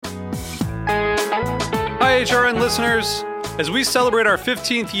HRN listeners. As we celebrate our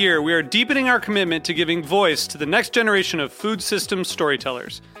 15th year, we are deepening our commitment to giving voice to the next generation of food systems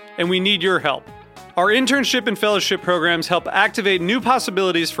storytellers, and we need your help. Our internship and fellowship programs help activate new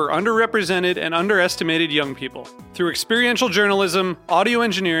possibilities for underrepresented and underestimated young people through experiential journalism, audio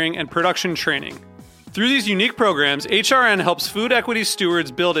engineering, and production training. Through these unique programs, HRN helps food equity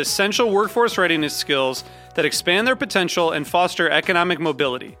stewards build essential workforce readiness skills that expand their potential and foster economic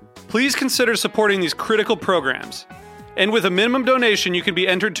mobility. Please consider supporting these critical programs. And with a minimum donation, you can be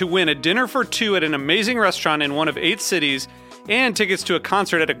entered to win a dinner for two at an amazing restaurant in one of 8 cities and tickets to a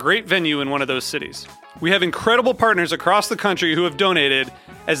concert at a great venue in one of those cities. We have incredible partners across the country who have donated,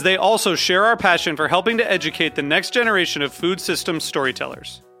 as they also share our passion for helping to educate the next generation of food systems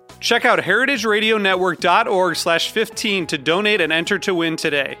storytellers. Check out heritageradionetwork.org/15 to donate and enter to win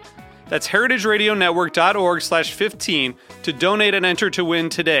today. That's heritageradionetwork.org/15 to donate and enter to win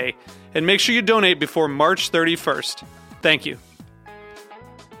today. And make sure you donate before March 31st. Thank you.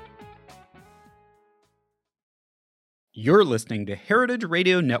 You're listening to Heritage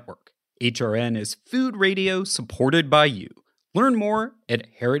Radio Network. HRN is food radio supported by you. Learn more at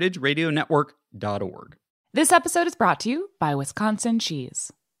heritageradionetwork.org. This episode is brought to you by Wisconsin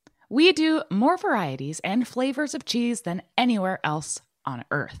Cheese. We do more varieties and flavors of cheese than anywhere else on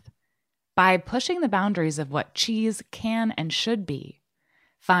Earth. By pushing the boundaries of what cheese can and should be,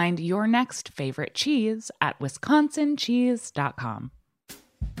 find your next favorite cheese at wisconsincheese.com.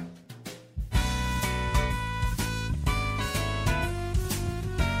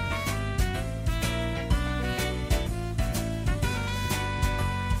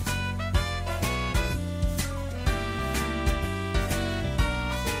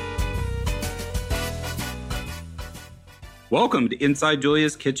 Welcome to Inside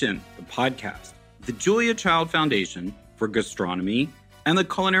Julia's Kitchen, the podcast, the Julia Child Foundation for Gastronomy and the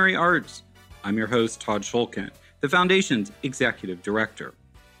Culinary Arts. I'm your host, Todd Shulkin, the Foundation's Executive Director.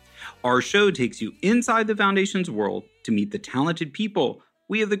 Our show takes you inside the Foundation's world to meet the talented people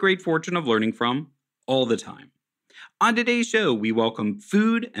we have the great fortune of learning from all the time. On today's show, we welcome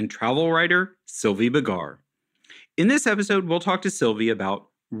food and travel writer Sylvie Bigar. In this episode, we'll talk to Sylvie about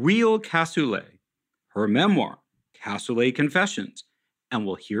Real Cassoulet, her memoir, Cassoulet Confessions, and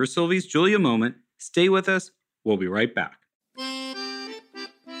we'll hear Sylvie's Julia moment. Stay with us. We'll be right back.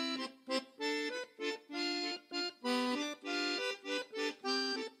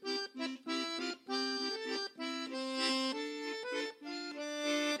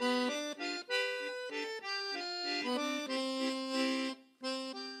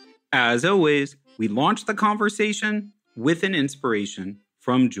 As always, we launch the conversation with an inspiration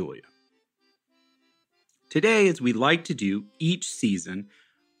from Julia. Today, as we like to do each season,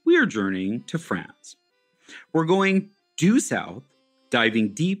 we are journeying to France. We're going due south,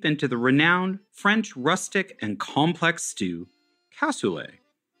 diving deep into the renowned French rustic and complex stew, cassoulet.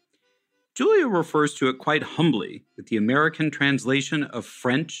 Julia refers to it quite humbly with the American translation of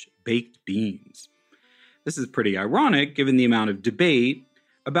French baked beans. This is pretty ironic given the amount of debate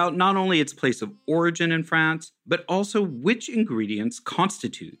about not only its place of origin in France, but also which ingredients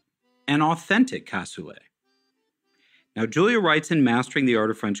constitute an authentic cassoulet. Now, Julia writes in Mastering the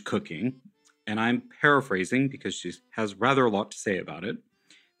Art of French Cooking, and I'm paraphrasing because she has rather a lot to say about it.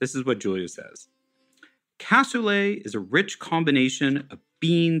 This is what Julia says. Cassoulet is a rich combination of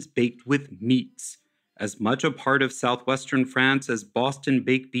beans baked with meats, as much a part of southwestern France as Boston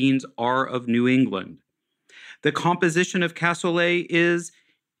baked beans are of New England. The composition of cassoulet is,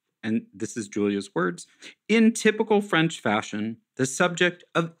 and this is Julia's words, in typical French fashion, the subject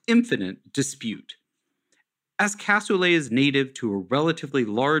of infinite dispute. As cassoulet is native to a relatively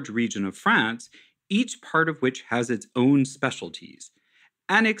large region of France, each part of which has its own specialties,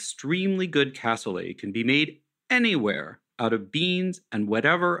 an extremely good cassoulet can be made anywhere out of beans and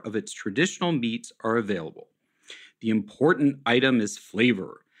whatever of its traditional meats are available. The important item is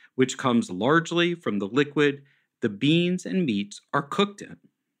flavor, which comes largely from the liquid the beans and meats are cooked in.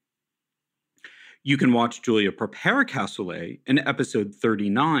 You can watch Julia prepare a cassoulet in episode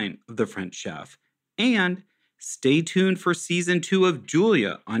 39 of The French Chef, and stay tuned for season 2 of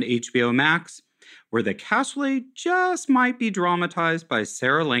Julia on HBO Max, where the cassoulet just might be dramatized by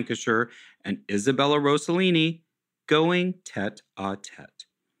Sarah Lancashire and Isabella Rossellini going tete-a-tete.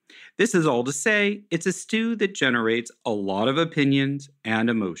 This is all to say, it's a stew that generates a lot of opinions and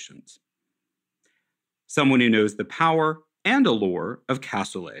emotions. Someone who knows the power and allure of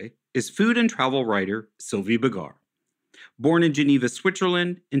cassoulet is food and travel writer Sylvie Bigar. Born in Geneva,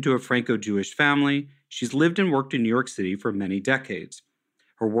 Switzerland, into a Franco-Jewish family, she's lived and worked in New York City for many decades.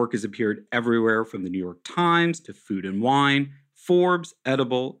 Her work has appeared everywhere from the New York Times to Food and Wine, Forbes,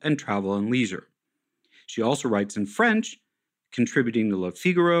 Edible, and Travel and Leisure. She also writes in French, contributing to Le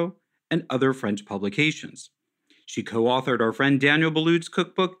Figaro and other French publications. She co-authored our friend Daniel Balloud's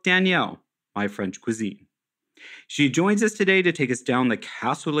cookbook, Danielle, My French Cuisine. She joins us today to take us down the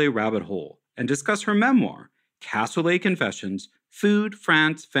cassoulet rabbit hole and discuss her memoir, Cassoulet Confessions, Food,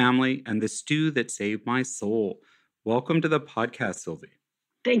 France, Family, and the Stew That Saved My Soul. Welcome to the podcast, Sylvie.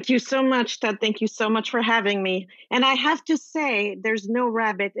 Thank you so much, Ted. Thank you so much for having me. And I have to say, there's no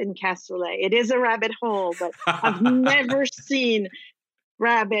rabbit in cassoulet. It is a rabbit hole, but I've never seen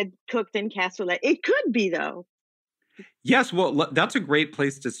rabbit cooked in cassoulet. It could be, though. Yes, well, that's a great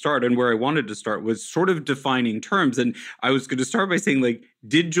place to start. And where I wanted to start was sort of defining terms. And I was going to start by saying, like,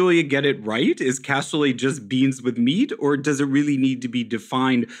 did Julia get it right? Is cassoulet just beans with meat? Or does it really need to be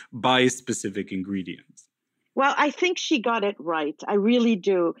defined by specific ingredients? Well, I think she got it right. I really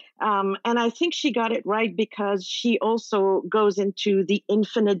do. And I think she got it right because she also goes into the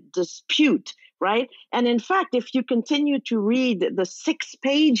infinite dispute, right? And in fact, if you continue to read the 6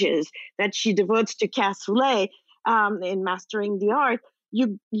 pages that she devotes to cassoulet, in Mastering the Art,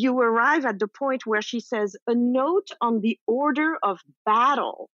 you arrive at the point where she says a note on the order of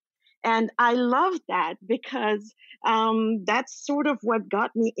battle. And I love that because that's sort of what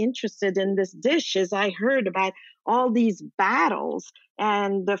got me interested in this dish is I heard about all these battles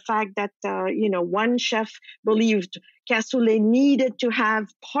and the fact that, one chef believed cassoulet needed to have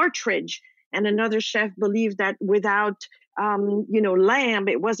partridge and another chef believed that without lamb,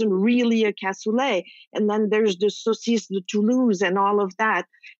 it wasn't really a cassoulet. And then there's the saucisse de Toulouse and all of that.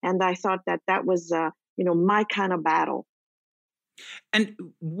 And I thought that was, my kind of battle. And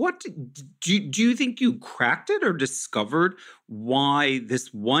what do you think you cracked it or discovered why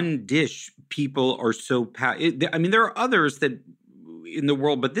this one dish people are so I mean, there are others that in the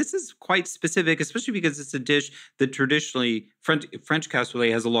world, but this is quite specific, especially because it's a dish that traditionally French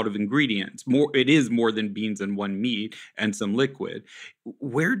cassoulet has a lot of ingredients. It is more than beans and one meat and some liquid.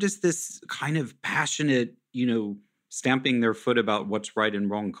 Where does this kind of passionate, stamping their foot about what's right and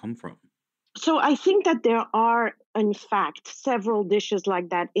wrong come from? So I think that there are, in fact, several dishes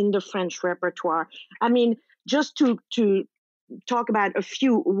like that in the French repertoire. I mean, just to talk about a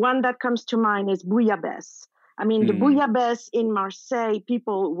few, one that comes to mind is bouillabaisse. I mean, the bouillabaisse in Marseille,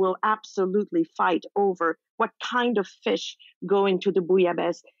 people will absolutely fight over what kind of fish go into the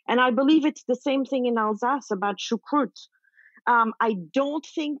bouillabaisse. And I believe it's the same thing in Alsace about choucroute. I don't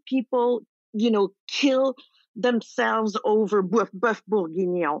think people, kill themselves over boeuf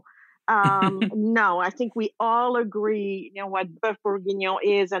bourguignon. No, I think we all agree, what boeuf bourguignon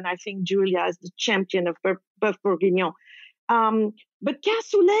is. And I think Julia is the champion of boeuf bourguignon. But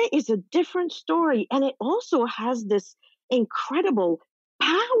cassoulet is a different story, and it also has this incredible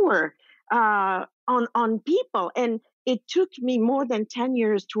power on people. And it took me more than 10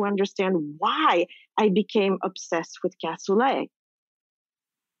 years to understand why I became obsessed with cassoulet.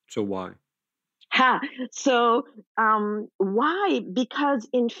 So why? So why? Because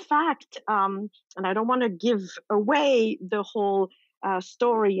in fact, and I don't want to give away the whole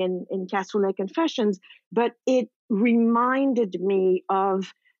story in Cassoulet Confessions, but it reminded me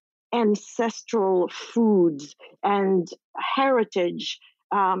of ancestral foods and heritage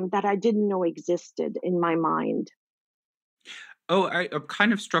that I didn't know existed in my mind. Oh, I'm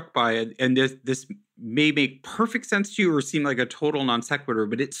kind of struck by it, and this may make perfect sense to you or seem like a total non sequitur,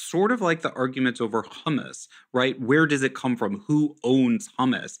 but it's sort of like the arguments over hummus, right? Where does it come from? Who owns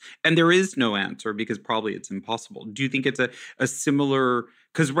hummus? And there is no answer because probably it's impossible. Do you think it's a similar,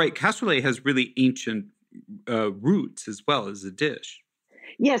 because right, cassoulet has really ancient roots as well as a dish.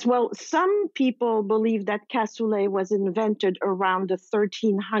 Yes, well, some people believe that cassoulet was invented around the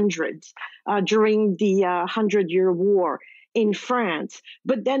 1300s during the 100-Year War in France.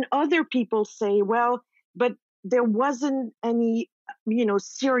 But then other people say, well, but there wasn't any,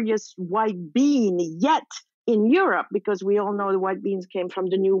 serious white bean yet in Europe because we all know the white beans came from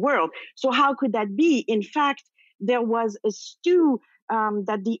the New World. So how could that be? In fact, there was a stew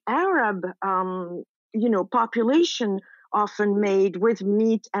that the Arab, population often made with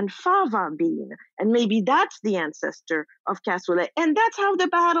meat and fava bean. And maybe that's the ancestor of cassoulet. And that's how the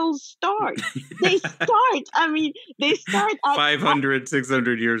battles start. They start at 500,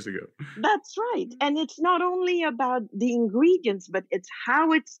 600 years ago. That's right. And it's not only about the ingredients, but it's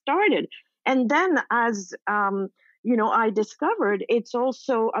how it started. And then as, I discovered it's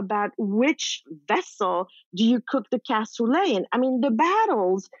also about which vessel do you cook the cassoulet in. I mean, the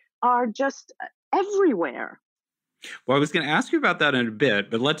battles are just everywhere. Well, I was going to ask you about that in a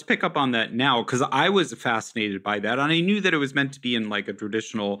bit, but let's pick up on that now because I was fascinated by that. And I knew that it was meant to be in like a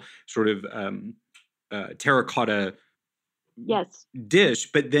traditional sort of terracotta Yes.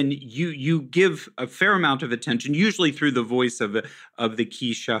 dish, but then you give a fair amount of attention, usually through the voice of the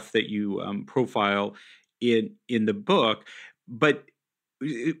key chef that you profile in the book. But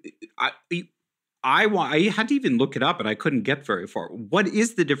I I had to even look it up, and I couldn't get very far. What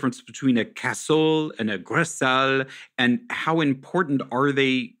is the difference between a cassoulet and a grissal, and how important are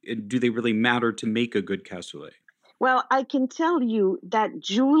they? Do they really matter to make a good cassoulet? Well, I can tell you that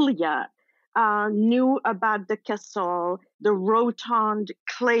Julia knew about the cassol, the rotund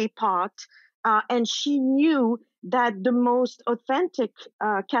clay pot, and she knew that the most authentic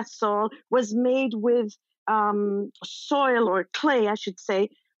cassol was made with soil or clay, I should say,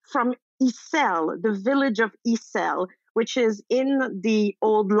 from Issel, the village of Issel, which is in the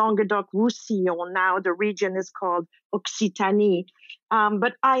old Languedoc-Roussillon. Now the region is called Occitanie.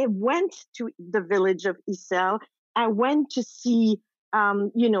 But I went to the village of Issel. I went to see,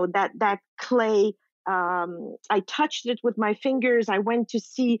 that clay. I touched it with my fingers. I went to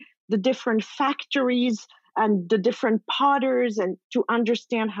see the different factories and the different potters, and to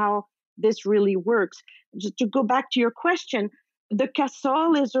understand how this really works. Just to go back to your question, the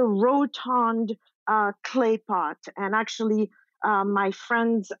cassol is a rotund clay pot, and actually, my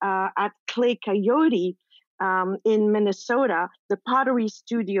friends at Clay Coyote in Minnesota, the pottery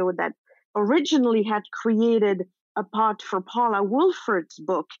studio that originally had created a pot for Paula Wolford's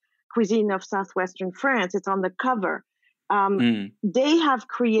book, Cuisine of Southwestern France. It's on the cover. They have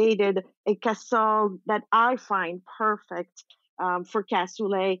created a cassol that I find perfect for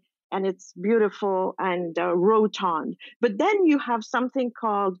cassoulet, and it's beautiful and rotund. But then you have something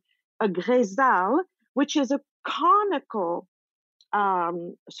called a grézal, which is a conical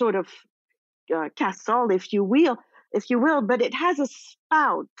sort of cassol, if you will, but it has a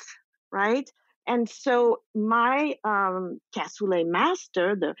spout, right? And so my cassoulet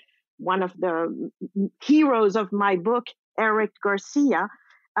master, the one of the heroes of my book, Eric Garcia,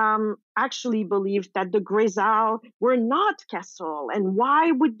 actually believed that the grézal were not cassol. And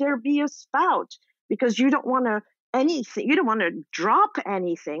why would there be a spout? Because you don't want to drop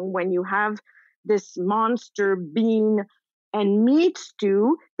anything when you have this monster bean and meat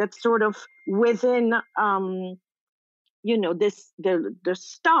stew that's sort of within the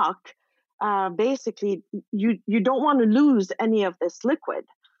stock. Basically, you don't want to lose any of this liquid.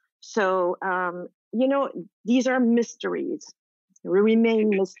 So these are mysteries. They remain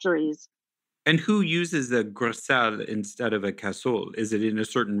mysteries. And who uses a grézal instead of a cassoulet? Is it in a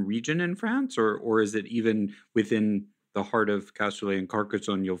certain region in France, or is it even within the heart of cassoulet and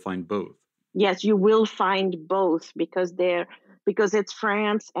Carcassonne? You'll find both. Yes, you will find both because it's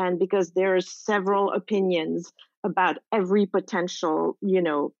France, and because there's several opinions about every potential,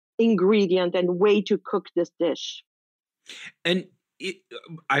 ingredient and way to cook this dish. And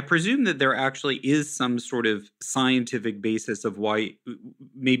I presume that there actually is some sort of scientific basis of why,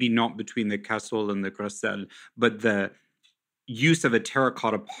 maybe not between the cassoulet and the grézal, but the use of a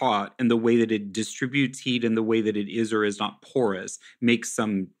terracotta pot and the way that it distributes heat and the way that it is or is not porous makes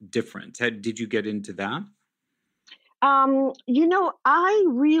some difference. Did you get into that? I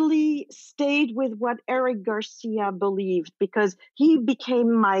really stayed with what Eric Garcia believed, because he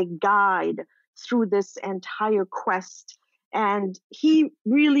became my guide through this entire quest. And he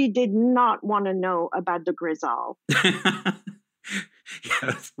really did not want to know about the grézal.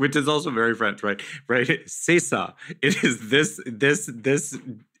 Yes, which is also very French, right? Right? C'est ça. It is this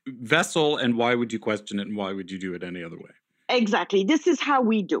vessel, and why would you question it, and why would you do it any other way? Exactly. This is how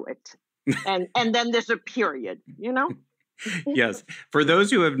we do it. And then there's a period, Yes. For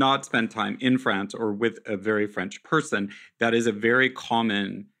those who have not spent time in France or with a very French person, that is a very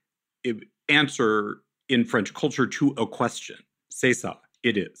common answer in French culture to a question. C'est ça.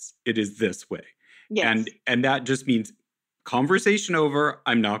 It is. It is this way. Yes. And that just means conversation over.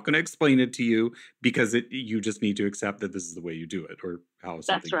 I'm not going to explain it to you, because you just need to accept that this is the way you do it, or how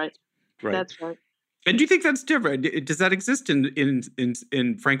something That's right. is. Right. That's right. And do you think that's different? Does that exist in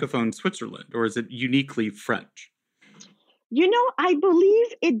Francophone Switzerland, or is it uniquely French? I believe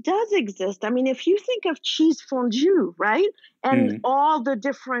it does exist. I mean, if you think of cheese fondue, right? And all the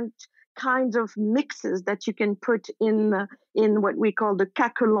different kinds of mixes that you can put in what we call the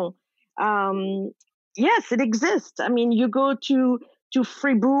caquelon. Yes, it exists. I mean, you go to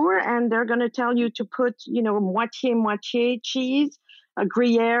Fribourg and they're going to tell you to put, moitié cheese, a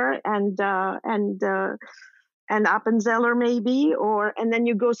Gruyere and Appenzeller maybe, and then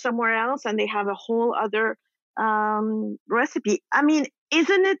you go somewhere else and they have a whole other recipe. I mean,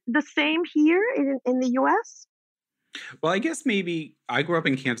 isn't it the same here in the US? Well, I guess maybe I grew up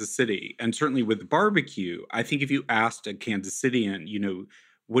in Kansas City, and certainly with barbecue, I think if you asked a Kansas Cityan,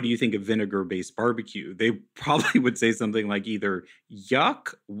 what do you think of vinegar-based barbecue? They probably would say something like either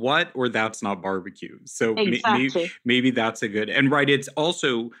yuck, what, or that's not barbecue. So Exactly. maybe that's a good, and right, it's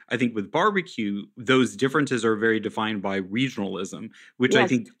also, I think with barbecue, those differences are very defined by regionalism, which I Yes.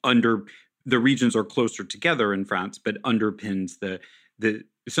 think under the regions are closer together in France, but underpins the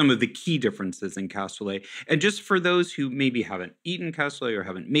some of the key differences in cassoulet. And just for those who maybe haven't eaten cassoulet or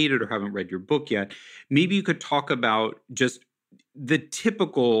haven't made it or haven't read your book yet, maybe you could talk about just the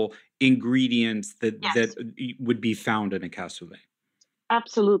typical ingredients that Yes. would be found in a cassoulet.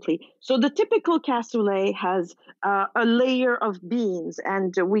 Absolutely. So the typical cassoulet has a layer of beans,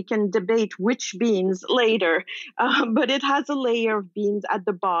 and we can debate which beans later, but it has a layer of beans at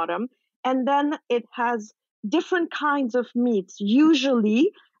the bottom. And then it has different kinds of meats.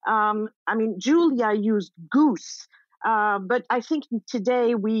 Usually, I mean, Julia used goose, but I think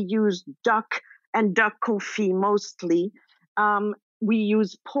today we use duck and duck confit mostly. We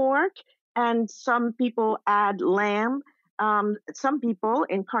use pork, and some people add lamb. Some people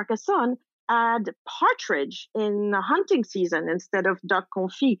in Carcassonne add partridge in the hunting season instead of duck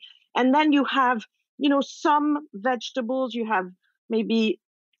confit. And then you have, some vegetables. You have maybe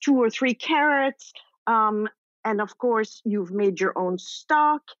 2 or 3 carrots. Um, and of course, you've made your own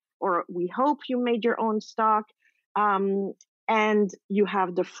stock, or we hope you made your own stock. Um, and you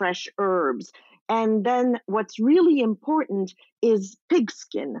have the fresh herbs. And then what's really important is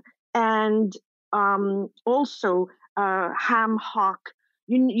pigskin. And also ham hock.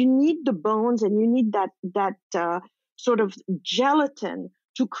 You need the bones, and you need that sort of gelatin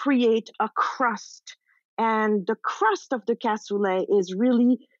to create a crust. And the crust of the cassoulet is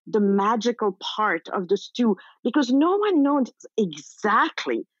really the magical part of the stew, because no one knows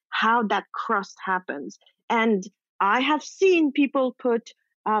exactly how that crust happens. And I have seen people put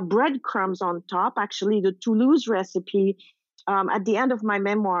breadcrumbs on top. Actually, the Toulouse recipe, at the end of my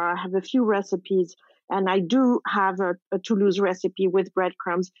memoir, I have a few recipes, and I do have a Toulouse recipe with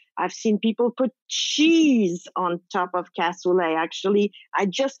breadcrumbs. I've seen people put cheese on top of cassoulet. Actually, I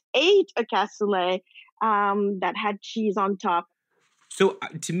just ate a cassoulet that had cheese on top. So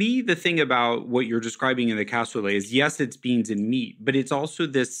to me, the thing about what you're describing in the cassoulet is, yes, it's beans and meat, but it's also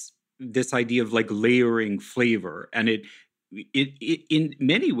this idea of like layering flavor, and it in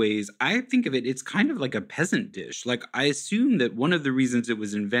many ways, I think of it, it's kind of like a peasant dish. Like, I assume that one of the reasons it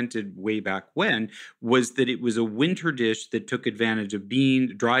was invented way back when was that it was a winter dish that took advantage of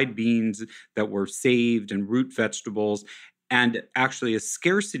dried beans that were saved, and root vegetables, and actually a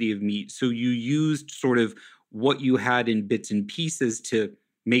scarcity of meat. So you used sort of what you had in bits and pieces to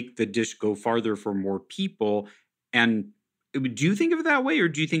make the dish go farther for more people. And do you think of it that way, or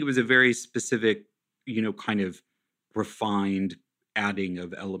do you think it was a very specific, kind of refined adding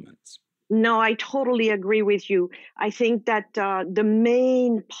of elements? No, I totally agree with you. I think that the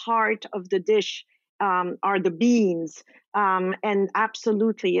main part of the dish are the beans. And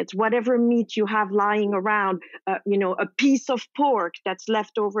absolutely, it's whatever meat you have lying around, a piece of pork that's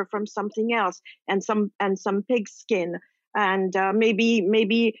left over from something else, and some pig skin, and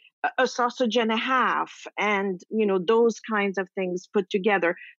maybe a sausage and a half, and those kinds of things put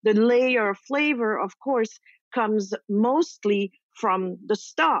together. The layer of flavor, of course, comes mostly from the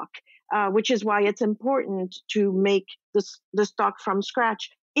stock, which is why it's important to make the stock from scratch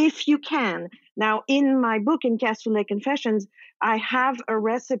if you can. Now, in my book, in Cassoulet Confessions, I have a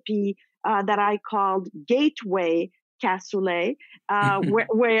recipe that I called Gateway Cassoulet,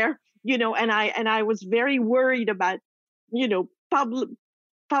 where and I was very worried about public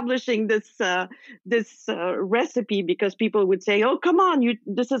publishing this recipe, because people would say, "Oh, come on,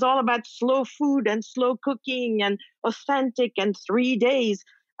 this is all about slow food and slow cooking and authentic and 3 days."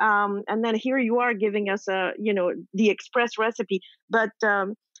 And then here you are giving us the express recipe, but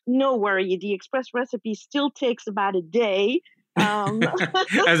no worry, the express recipe still takes about a day.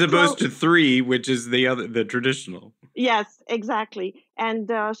 As opposed So to 3, which is the traditional. yes, exactly,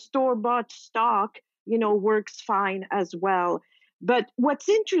 and store-bought stock, works fine as well. But what's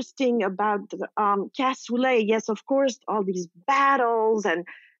interesting about cassoulet, yes, of course, all these battles and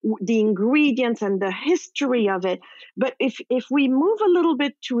the ingredients and the history of it. But if we move a little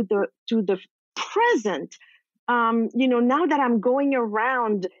bit to the present, now that I'm going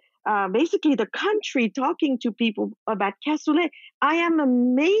around basically the country talking to people about cassoulet, I am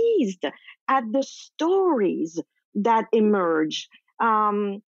amazed at the stories that emerge.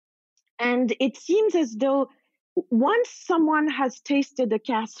 And it seems as though once someone has tasted the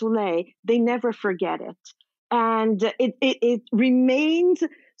cassoulet, they never forget it. And it remains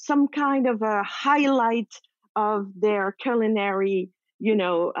some kind of a highlight of their culinary,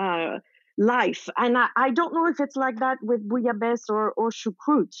 life. And I don't know if it's like that with bouillabaisse or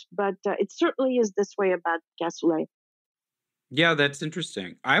choucroute, but it certainly is this way about cassoulet. Yeah, that's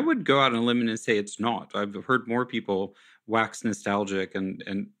interesting. I would go out on a limb and say it's not. I've heard more people wax nostalgic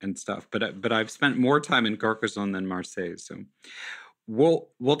and stuff, but I've spent more time in Carcassonne than Marseille. So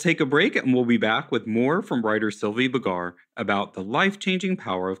we'll take a break and we'll be back with more from writer Sylvie Bigar about the life-changing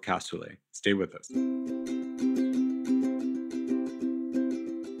power of cassoulet. Stay with us.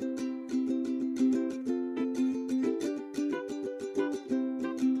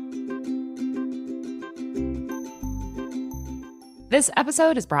 This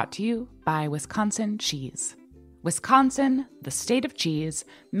episode is brought to you by Wisconsin Cheese. Wisconsin, the state of cheese,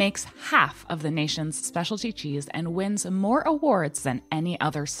 makes half of the nation's specialty cheese and wins more awards than any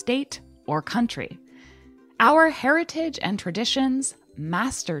other state or country. Our heritage and traditions,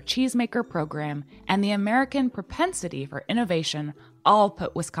 master cheesemaker program, and the American propensity for innovation all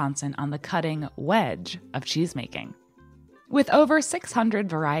put Wisconsin on the cutting edge of cheesemaking. With over 600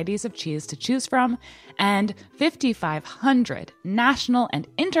 varieties of cheese to choose from and 5,500 national and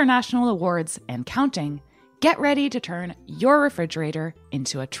international awards and counting, get ready to turn your refrigerator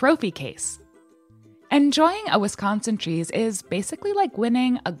into a trophy case. Enjoying a Wisconsin cheese is basically like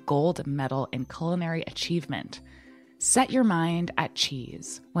winning a gold medal in culinary achievement. Set your mind at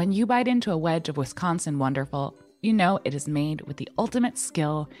cheese. When you bite into a wedge of Wisconsin Wonderful, you know it is made with the ultimate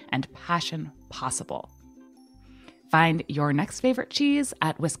skill and passion possible. Find your next favorite cheese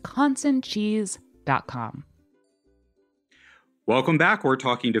at wisconsincheese.com. Welcome back. We're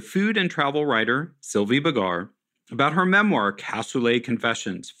talking to food and travel writer Sylvie Bigar about her memoir, Cassoulet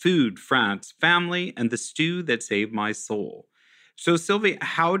Confessions, Food, France, Family, and the Stew That Saved My Soul. So, Sylvie,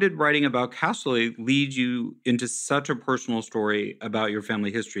 how did writing about cassoulet lead you into such a personal story about your family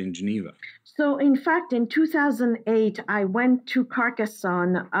history in Geneva? So, in fact, in 2008, I went to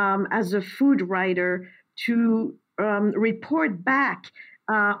Carcassonne as a food writer to report back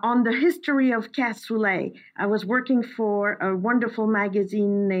on the history of cassoulet. I was working for a wonderful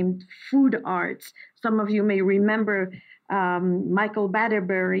magazine named Food Arts. Some of you may remember Michael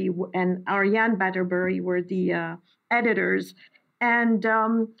Batterbury and Ariane Batterbury were the editors. And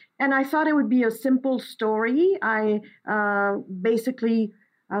I thought it would be a simple story. I basically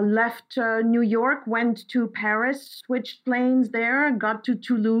left New York, went to Paris, switched planes there, got to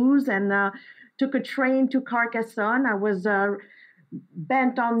Toulouse, and took a train to Carcassonne. I was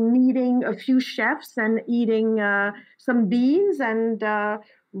bent on meeting a few chefs and eating some beans and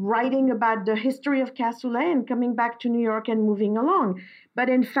writing about the history of cassoulet and coming back to New York and moving along. But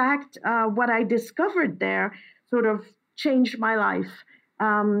in fact, what I discovered there sort of changed my life.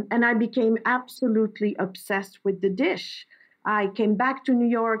 And I became absolutely obsessed with the dish. I came back to New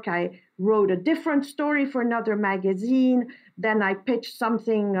York. I wrote a different story for another magazine. Then I pitched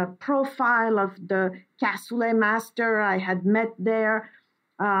something, a profile of the cassoulet master I had met there.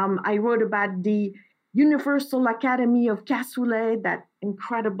 I wrote about the Universal Academy of Cassoulet, that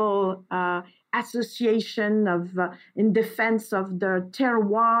incredible association in defense of the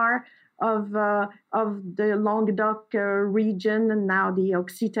terroir of the Languedoc region and now the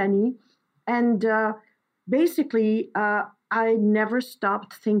Occitanie. And basically, I never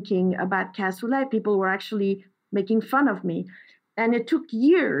stopped thinking about cassoulet. People were actually making fun of me. And it took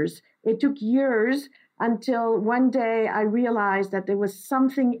years. It took years until one day I realized that there was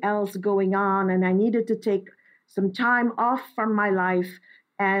something else going on and I needed to take some time off from my life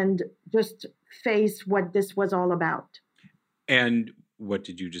and just face what this was all about. And what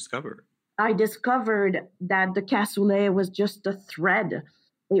did you discover? I discovered that the cassoulet was just a thread.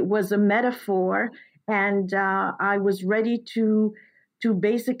 It was a metaphor. And I was ready to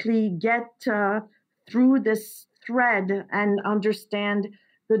basically get through this thread and understand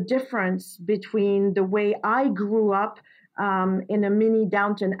the difference between the way I grew up in a mini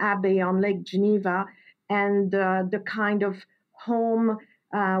Downton Abbey on Lake Geneva and the kind of home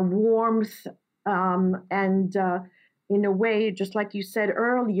warmth and in a way, just like you said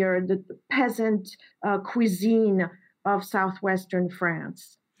earlier, the peasant cuisine of southwestern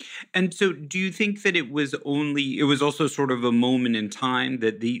France. And so do you think that it was also sort of a moment in time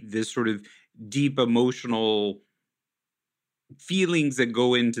that this sort of deep emotional feelings that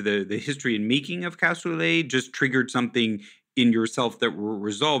go into the history and making of cassoulet just triggered something in yourself that were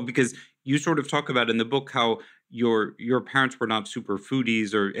resolved? Because you sort of talk about in the book how your parents were not super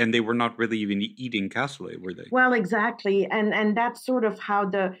foodies and they were not really even eating cassoulet, were they? Well, exactly. And that's sort of how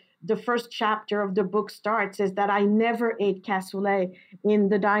the the first chapter of the book starts is that I never ate cassoulet in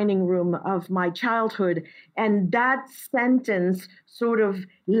the dining room of my childhood. And that sentence sort of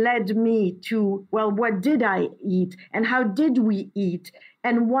led me to, well, what did I eat? And how did we eat?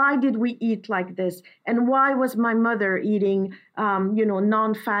 And why did we eat like this? And why was my mother eating,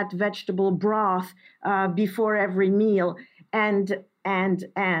 non-fat vegetable broth before every meal? And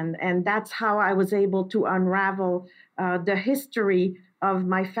that's how I was able to unravel the history of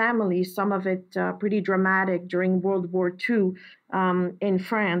my family, some of it pretty dramatic during World War II in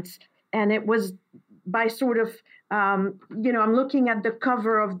France. And it was by sort of, I'm looking at the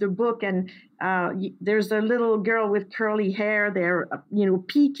cover of the book, and there's a little girl with curly hair there,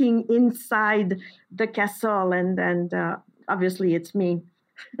 peeking inside the castle, and obviously it's me.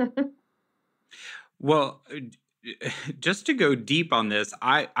 Well, just to go deep on this,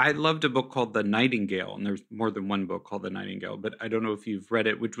 I loved a book called The Nightingale, and there's more than one book called The Nightingale, but I don't know if you've read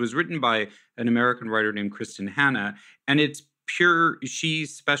it, which was written by an American writer named Kristen Hanna, and it's pure. She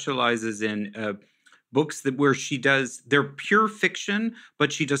specializes in books where they're pure fiction,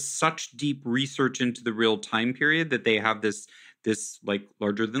 but she does such deep research into the real time period that they have this like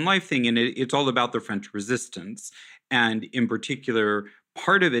larger than life thing, and it's all about the French Resistance, and in particular,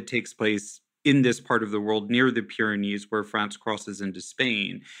 part of it takes place in this part of the world near the Pyrenees where France crosses into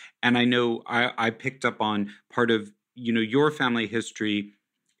Spain. And I know I picked up on part of, your family history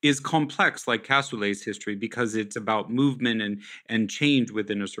is complex like Cassoulet's history because it's about movement and change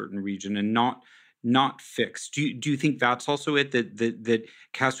within a certain region and not fixed. Do you think that's also it, that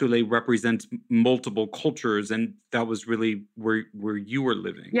Cassoulet represents multiple cultures, and that was really where you were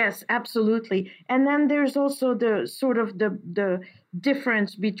living? Yes, absolutely. And then there's also the sort of the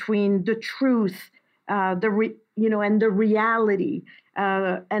difference between the truth, and the reality,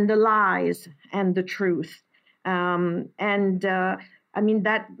 and the lies and the truth.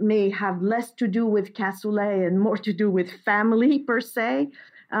 That may have less to do with cassoulet and more to do with family per se.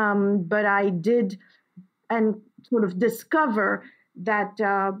 But I did and sort of discover that,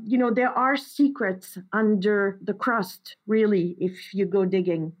 there are secrets under the crust, really, if you go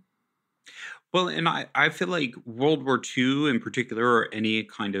digging. Well, and I feel like World War II in particular, or any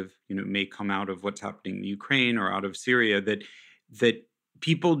kind of, may come out of what's happening in Ukraine or out of Syria, that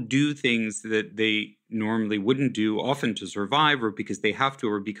people do things that they normally wouldn't do, often to survive or because they have to,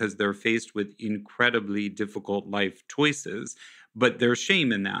 or because they're faced with incredibly difficult life choices. But there's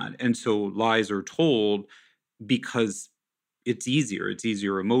shame in that. And so lies are told because it's easier. It's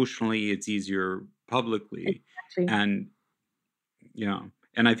easier emotionally. It's easier publicly. Exactly. And,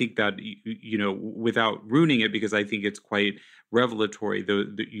 and I think that, without ruining it, because I think it's quite revelatory,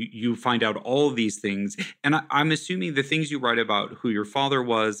 you find out all of these things. And I'm assuming the things you write about who your father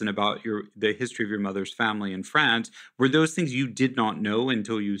was and about the history of your mother's family in France, were those things you did not know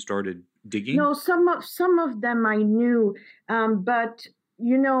until you started digging? No, some of them I knew, but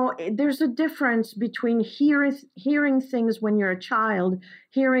there's a difference between hearing things when you're a child,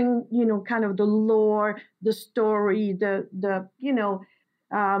 hearing kind of the lore, the story,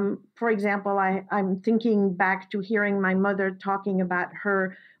 for example, I'm thinking back to hearing my mother talking about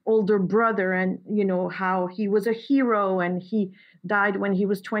her older brother and, how he was a hero and he died when he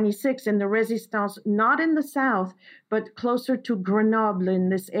was 26 in the Resistance, not in the south, but closer to Grenoble in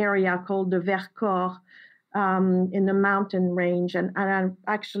this area called the Vercors, in the mountain range. And I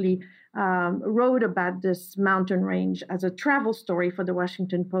actually wrote about this mountain range as a travel story for the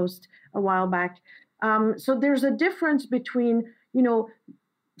Washington Post a while back. So there's a difference between,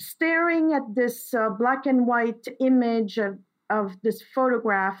 staring at this black and white image of this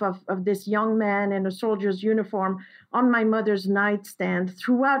photograph of this young man in a soldier's uniform on my mother's nightstand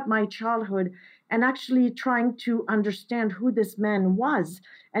throughout my childhood, and actually trying to understand who this man was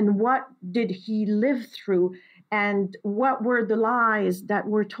and what did he live through and what were the lies that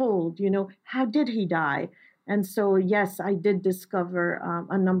were told, how did he die? And so, yes, I did discover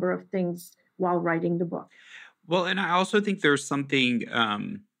a number of things while writing the book. Well, and I also think there's something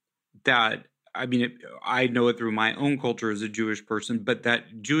that, I know it through my own culture as a Jewish person, but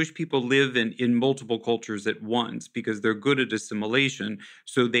that Jewish people live in multiple cultures at once because they're good at assimilation.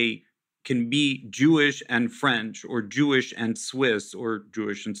 So they can be Jewish and French, or Jewish and Swiss, or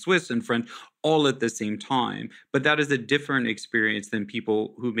Jewish and Swiss and French, all at the same time. But that is a different experience than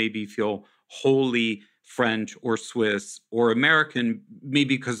people who maybe feel wholly French or Swiss or American,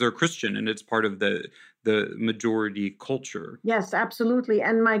 maybe because they're Christian and it's part of the majority culture. Yes, absolutely.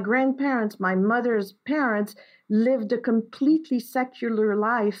 And my grandparents, my mother's parents, lived a completely secular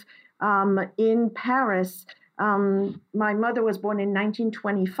life in Paris. My mother was born in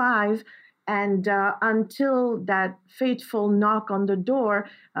 1925, And until that fateful knock on the door,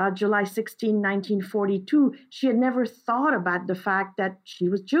 July 16, 1942, she had never thought about the fact that she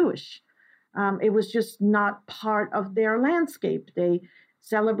was Jewish. It was just not part of their landscape. They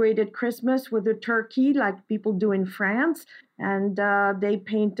celebrated Christmas with a turkey like people do in France, and they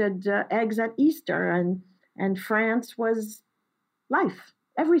painted eggs at Easter, and France was life,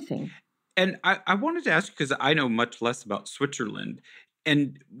 everything. And I wanted to ask you, because I know much less about Switzerland,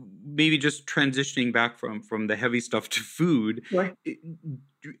 and maybe just transitioning back from the heavy stuff to food. Sure.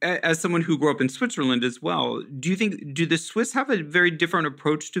 As someone who grew up in Switzerland as well, do the Swiss have a very different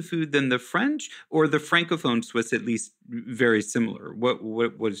approach to food than the French, or the Francophone Swiss at least very similar?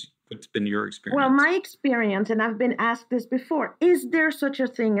 What's been your experience? Well, my experience, and I've been asked this before, is there such a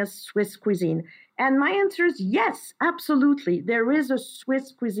thing as Swiss cuisine? And my answer is yes, absolutely. There is a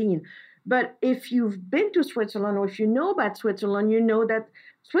Swiss cuisine. But if you've been to Switzerland, or if you know about Switzerland, you know that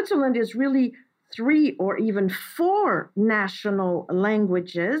Switzerland is really 3 or even 4 national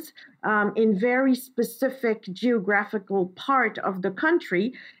languages in very specific geographical part of the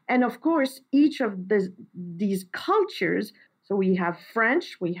country. And of course, each of these cultures, so we have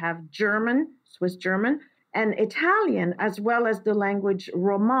French, we have German, Swiss German, and Italian, as well as the language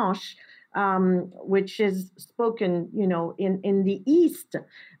Romanche, which is spoken, in the East.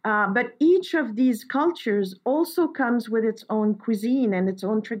 But each of these cultures also comes with its own cuisine and its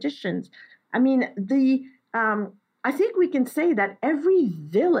own traditions. I mean, I think we can say that every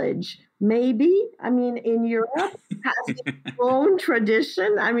village, maybe, in Europe, has its own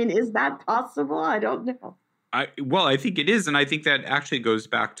tradition. I mean, is that possible? I don't know. I think it is. And I think that actually goes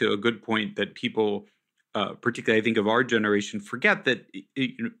back to a good point that people, particularly I think of our generation, forget that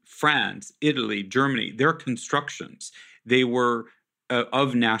France, Italy, Germany, their constructions, they were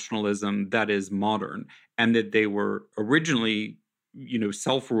of nationalism that is modern, and that they were originally,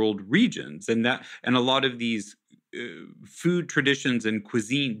 self-ruled regions, and a lot of these food traditions and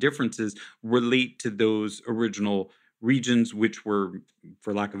cuisine differences relate to those original regions, which were,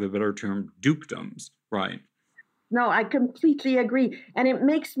 for lack of a better term, dukedoms, right? No, I completely agree. And it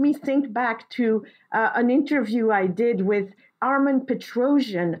makes me think back to an interview I did with Armand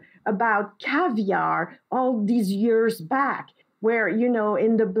Petrosian about caviar all these years back, where,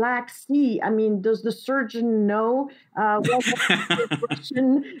 in the Black Sea, does the surgeon know whether it's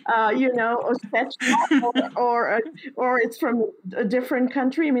Russian, Ossetia, or it's from a different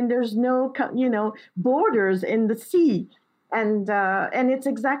country? There's no, borders in the sea. And it's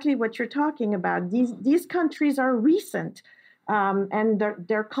exactly what you're talking about. These countries are recent, and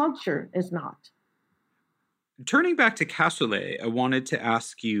their culture is not. Turning back to cassoulet, I wanted to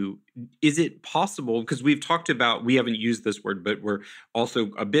ask you, is it possible, because we haven't used this word, but we're also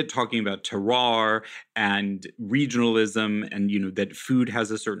a bit talking about terroir and regionalism, and that food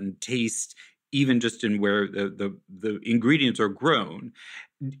has a certain taste, even just in where the ingredients are grown.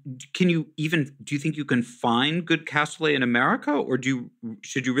 Do you think you can find good cassoulet in America, or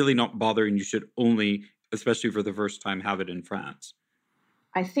should you really not bother, and you should only, especially for the first time, have it in France?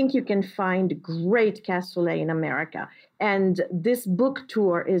 I think you can find great cassoulet in America. And this book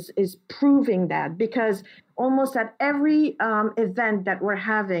tour is proving that, because almost at every event that we're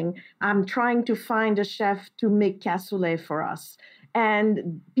having, I'm trying to find a chef to make cassoulet for us.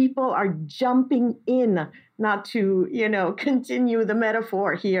 And people are jumping in, not to, continue the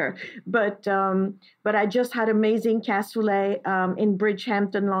metaphor here. But I just had amazing cassoulet in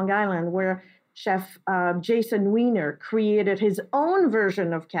Bridgehampton, Long Island, where Chef Jason Weiner created his own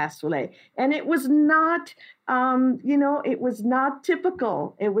version of cassoulet. And it was not, it was not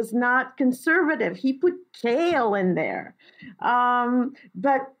typical. It was not conservative. He put kale in there,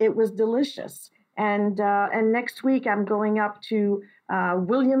 but it was delicious. And next week I'm going up to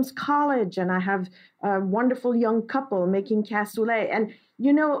Williams College, and I have a wonderful young couple making cassoulet. And,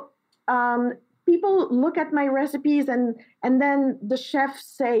 people look at my recipes and then the chefs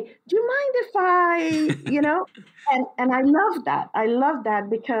say, do you mind if and I love that. I love that,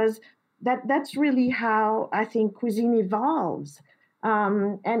 because that's really how I think cuisine evolves.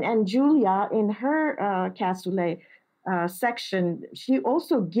 And Julia, in her cassoulet section, she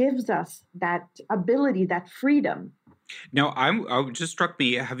also gives us that ability, that freedom. Now, I just struck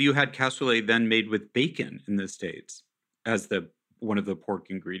me, have you had cassoulet then made with bacon in the States as one of the pork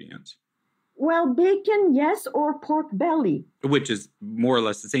ingredients? Well, bacon, yes, or pork belly. Which is more or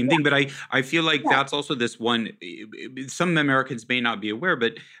less the same thing. But I feel like that's also this one, some Americans may not be aware,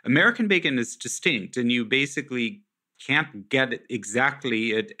 but American bacon is distinct, and you basically can't get it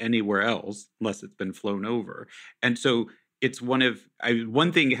exactly at anywhere else unless it's been flown over. And so it's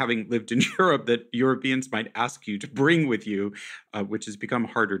one thing, having lived in Europe, that Europeans might ask you to bring with you, which has become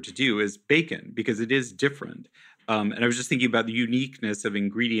harder to do, is bacon, because it is different. And I was just thinking about the uniqueness of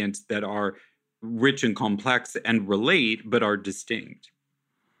ingredients that are rich and complex and relate, but are distinct.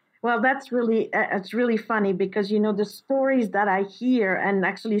 Well, that's really it's really funny because the stories that I hear, and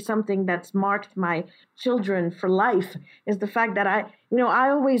actually something that's marked my children for life is the fact that I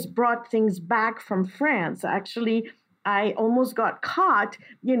always brought things back from France. Actually, I almost got caught,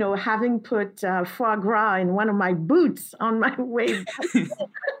 having put foie gras in one of my boots on my way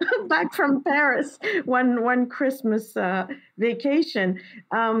back from Paris one Christmas vacation.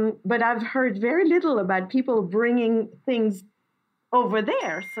 But I've heard very little about people bringing things over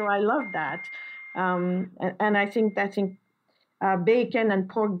there. So I love that. And I think bacon and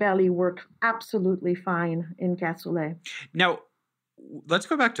pork belly work absolutely fine in cassoulet. Now, let's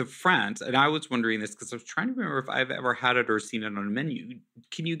go back to France. And I was wondering this because I was trying to remember if I've ever had it or seen it on a menu.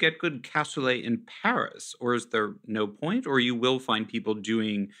 Can you get good cassoulet in Paris, or is there no point, or you will find people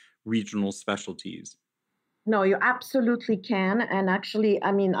doing regional specialties? No, you absolutely can. And actually,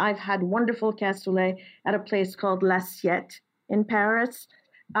 I mean, I've had wonderful cassoulet at a place called L'Assiette in Paris.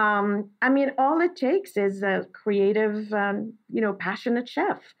 I mean, all it takes is a creative, passionate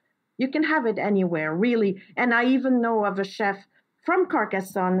chef. You can have it anywhere, really. And I even know of a chef from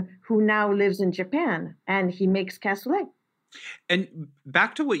Carcassonne who now lives in Japan, and he makes cassoulet. And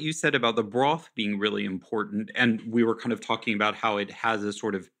back to what you said about the broth being really important, and we were kind of talking about how it has a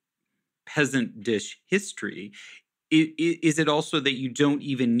sort of peasant dish history. Is it also that you don't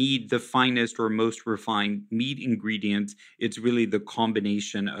even need the finest or most refined meat ingredients? It's really the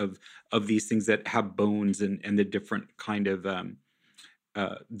combination of these things that have bones and the different kind of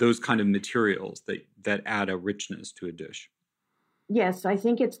those kind of materials that add a richness to a dish. Yes, I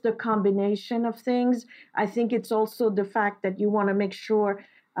think it's the combination of things. I think it's also the fact that you want to make sure,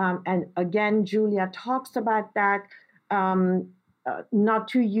 and again, Julia talks about that, not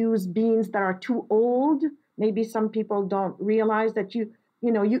to use beans that are too old. Maybe some people don't realize that you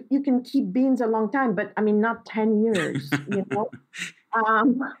can keep beans a long time, but I mean, not 10 years,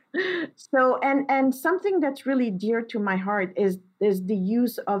 So, and something that's really dear to my heart is the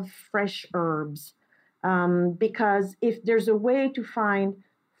use of fresh herbs. Because if there's a way to find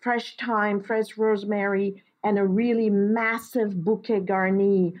fresh thyme, fresh rosemary, and a really massive bouquet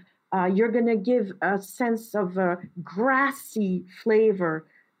garni, you're going to give a sense of a grassy flavor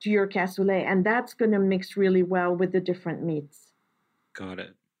to your cassoulet, and that's going to mix really well with the different meats. Got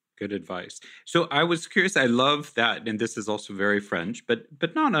it. Good advice. So I was curious. I love that, and this is also very French, but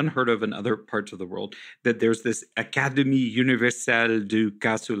not unheard of in other parts of the world, that there's this Académie Universelle du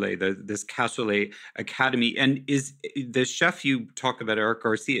Cassoulet, this Cassoulet Academy. And is the chef you talk about, Eric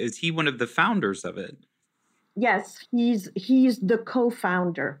Garcia, is he one of the founders of it? Yes, he's the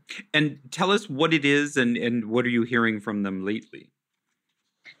co-founder. And tell us what it is, and what are you hearing from them lately?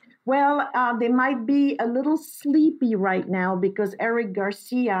 Well, they might be a little sleepy right now because Eric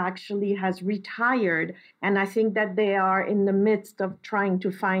Garcia actually has retired, and I think that they are in the midst of trying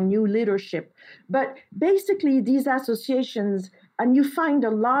to find new leadership. But basically, these associations, and you find a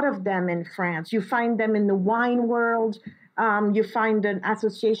lot of them in France. You find them in the wine world. You find an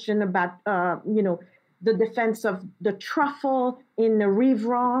association about, the defense of the truffle in the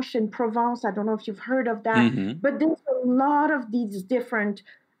Rivranche in Provence. I don't know if you've heard of that, but there's a lot of these different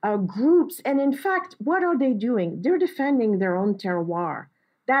groups. And in fact, what are they doing? They're defending their own terroir.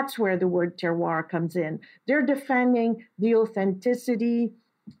 That's where the word terroir comes in. They're defending the authenticity,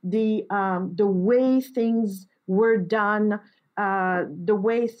 the way things were done, the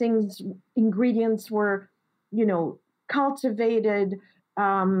way ingredients were, cultivated.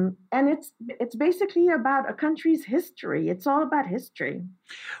 And it's basically about a country's history. It's all about history.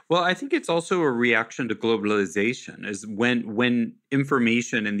 Well, I think it's also a reaction to globalization, is when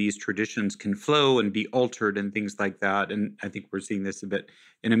information and these traditions can flow and be altered and things like that. And I think we're seeing this a bit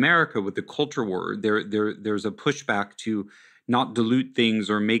in America with the culture war. There's a pushback to not dilute things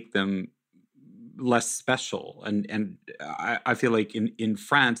or make them less special. And I feel like in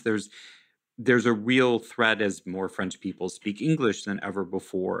France, there's a real threat as more French people speak English than ever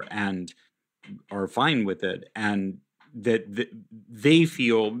before and are fine with it. And that they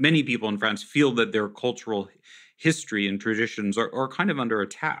feel, many people in France feel that their cultural history and traditions are kind of under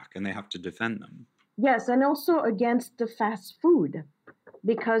attack and they have to defend them. Yes, and also against the fast food.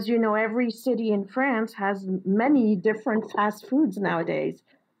 Because, every city in France has many different fast foods nowadays.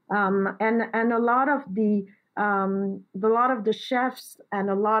 And a lot of the chefs and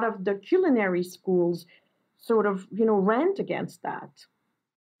a lot of the culinary schools sort of, rant against that.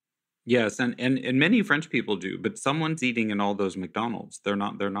 Yes, and many French people do, but someone's eating in all those McDonald's. They're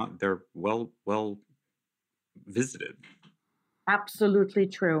well visited. Absolutely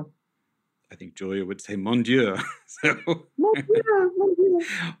true. I think Julia would say mon Dieu. So Mon Dieu, mon Dieu.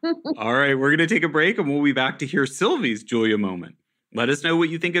 all right, we're going to take a break and we'll be back to hear Sylvie's Julia moment. Let us know what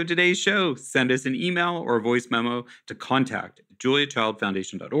you think of today's show. Send us an email or a voice memo to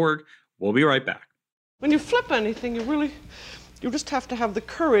contact@juliachildfoundation.org. We'll be right back. When you flip anything, you just have to have the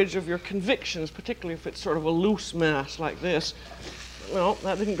courage of your convictions, particularly if it's sort of a loose mass like this. Well,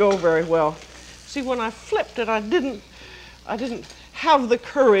 that didn't go very well. See, when I flipped it, I didn't have the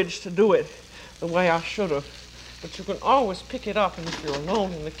courage to do it the way I should have. But you can always pick it up, and if you're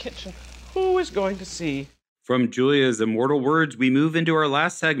alone in the kitchen, who is going to see? From Julia's immortal words, we move into our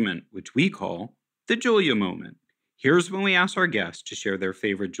last segment, which we call the Julia moment. Here's when we ask our guests to share their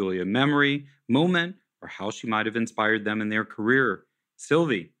favorite Julia memory, moment, or how she might have inspired them in their career.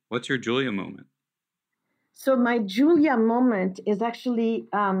 Sylvie, what's your Julia moment? So my Julia moment is actually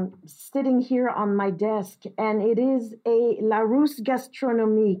sitting here on my desk, and it is a Larousse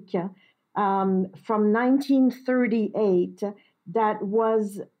Gastronomique from 1938 that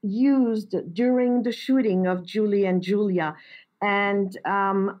was used during the shooting of Julie and Julia. And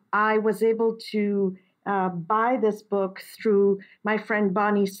I was able to buy this book through my friend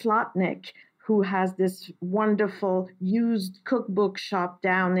Bonnie Slotnick, who has this wonderful used cookbook shop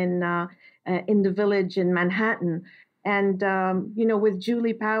down in the Village in Manhattan. And, with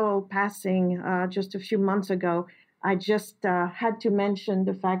Julie Powell passing just a few months ago, I just had to mention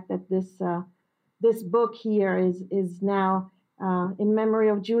the fact that this book here is now in memory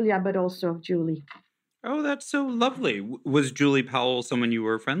of Julia, but also of Julie. Oh, that's so lovely. Was Julie Powell someone you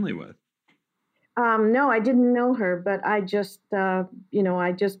were friendly with? No, I didn't know her, but I just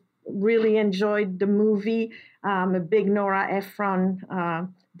really enjoyed the movie. I'm a big Nora Ephron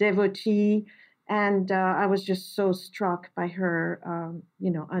devotee, and I was just so struck by her,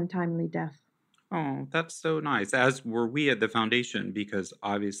 untimely death. Oh, that's so nice. As were we at the foundation, because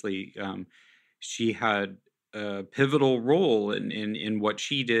obviously she had a pivotal role in what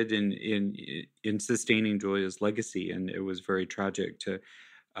she did in sustaining Julia's legacy, and it was very tragic to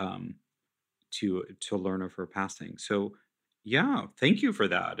learn of her passing. So, yeah, thank you for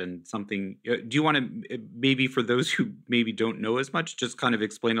that. And something. Do you want to maybe for those who maybe don't know as much, just kind of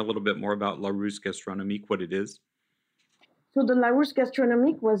explain a little bit more about Larousse Gastronomique, what it is? So the Larousse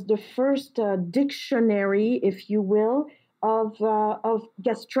Gastronomique was the first dictionary, if you will, of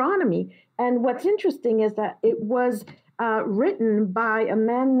gastronomy. And what's interesting is that it was written by a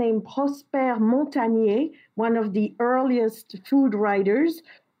man named Prosper Montagnier, one of the earliest food writers,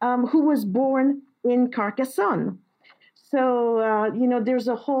 who was born in Carcassonne. So, there's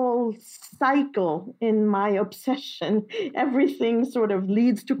a whole cycle in my obsession. Everything sort of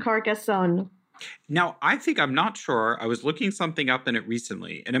leads to Carcassonne. Now, I'm not sure. I was looking something up in it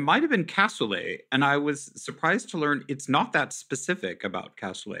recently, and it might have been cassoulet. And I was surprised to learn it's not that specific about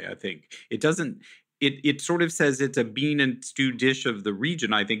cassoulet, I think. It doesn't, it sort of says it's a bean and stew dish of the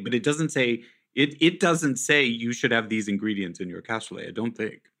region, I think, but it doesn't say, it doesn't say you should have these ingredients in your cassoulet, I don't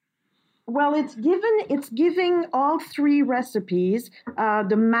think. Well, it's giving all three recipes,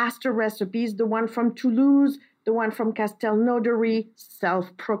 the master recipes, the one from Toulouse, the one from Castelnaudary,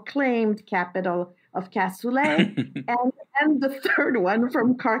 self-proclaimed capital of cassoulet, and the third one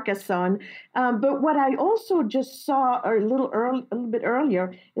from Carcassonne. But what I also just saw a little bit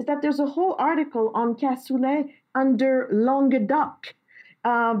earlier is that there's a whole article on cassoulet under Languedoc.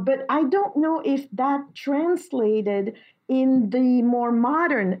 But I don't know if that translated in the more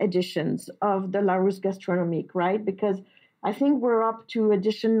modern editions of the Larousse Gastronomique, right? Because I think we're up to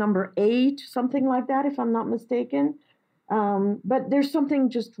edition number 8, something like that, if I'm not mistaken. But there's something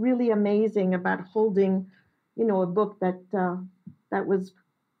just really amazing about holding, a book that was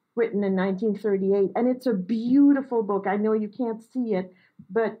written in 1938, and it's a beautiful book. I know you can't see it,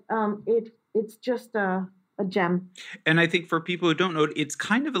 but it's just a gem. And I think for people who don't know it, it's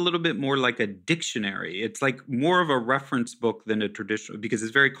kind of a little bit more like a dictionary. It's like more of a reference book than a traditional, because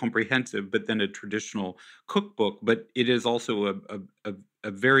it's very comprehensive, but than a traditional cookbook. But it is also a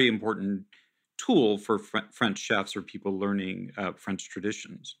very important tool for French chefs or people learning French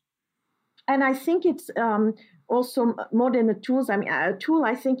traditions. And I think it's also more than a tool. A tool.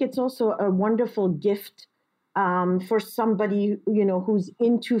 I think it's also a wonderful gift for somebody who's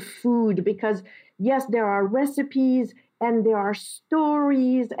into food, because yes, there are recipes and there are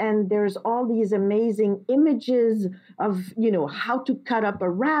stories and there's all these amazing images of how to cut up a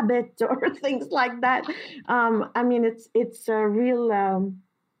rabbit or things like that. It's a real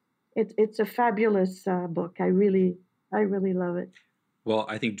it's a fabulous book. I really love it. Well,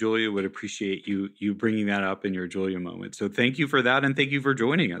 I think Julia would appreciate you bringing that up in your Julia moment. So thank you for that, and thank you for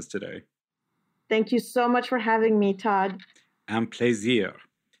joining us today. Thank you so much for having me, Todd. Un plaisir.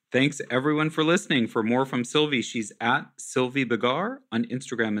 Thanks, everyone, for listening. For more from Sylvie, she's at Sylvie Bigar on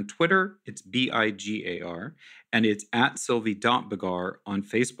Instagram and Twitter. It's Bigar. And it's at Sylvie.Bigar on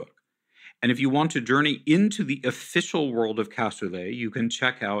Facebook. And if you want to journey into the official world of cassoulet, you can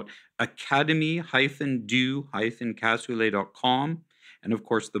check out academy-du-cassoulet.com. And of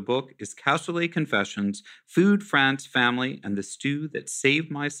course, the book is Cassoulet Confessions, Food, France, Family, and the Stew That Saved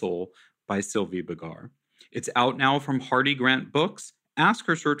My Soul by Sylvie Bigar. It's out now from Hardy Grant Books. Ask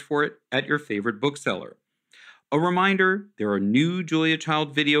or search for it at your favorite bookseller. A reminder, there are new Julia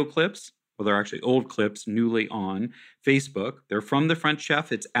Child video clips. Well, they're actually old clips newly on Facebook. They're from the French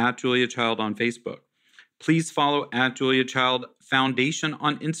chef. It's at Julia Child on Facebook. Please follow at Julia Child Foundation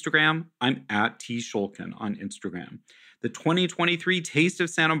on Instagram. I'm at T. Shulkin on Instagram. The 2023 Taste of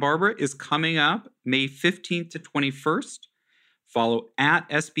Santa Barbara is coming up May 15th to 21st. Follow at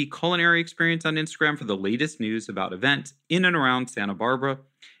SB Culinary Experience on Instagram for the latest news about events in and around Santa Barbara,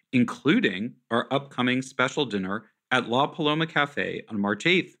 including our upcoming special dinner at La Paloma Cafe on March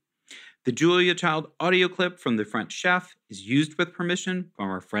 8th. The Julia Child audio clip from the French chef is used with permission from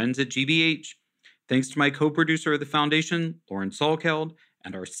our friends at GBH. Thanks to my co-producer of the foundation, Lauren Salkeld,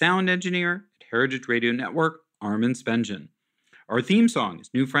 and our sound engineer at Heritage Radio Network, Armin Spengen. Our theme song is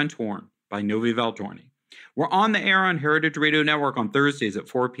New French Horn by Novi Valtorni. We're on the air on Heritage Radio Network on Thursdays at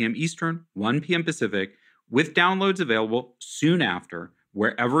 4 p.m. Eastern, 1 p.m. Pacific, with downloads available soon after,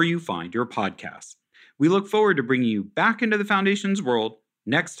 wherever you find your podcasts. We look forward to bringing you back into the Foundation's world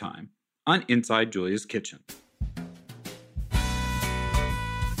next time on Inside Julia's Kitchen.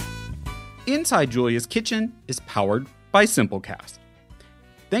 Inside Julia's Kitchen is powered by Simplecast.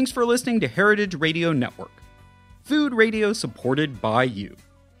 Thanks for listening to Heritage Radio Network, food radio supported by you.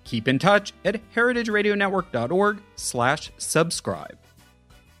 Keep in touch at heritageradionetwork.org/subscribe.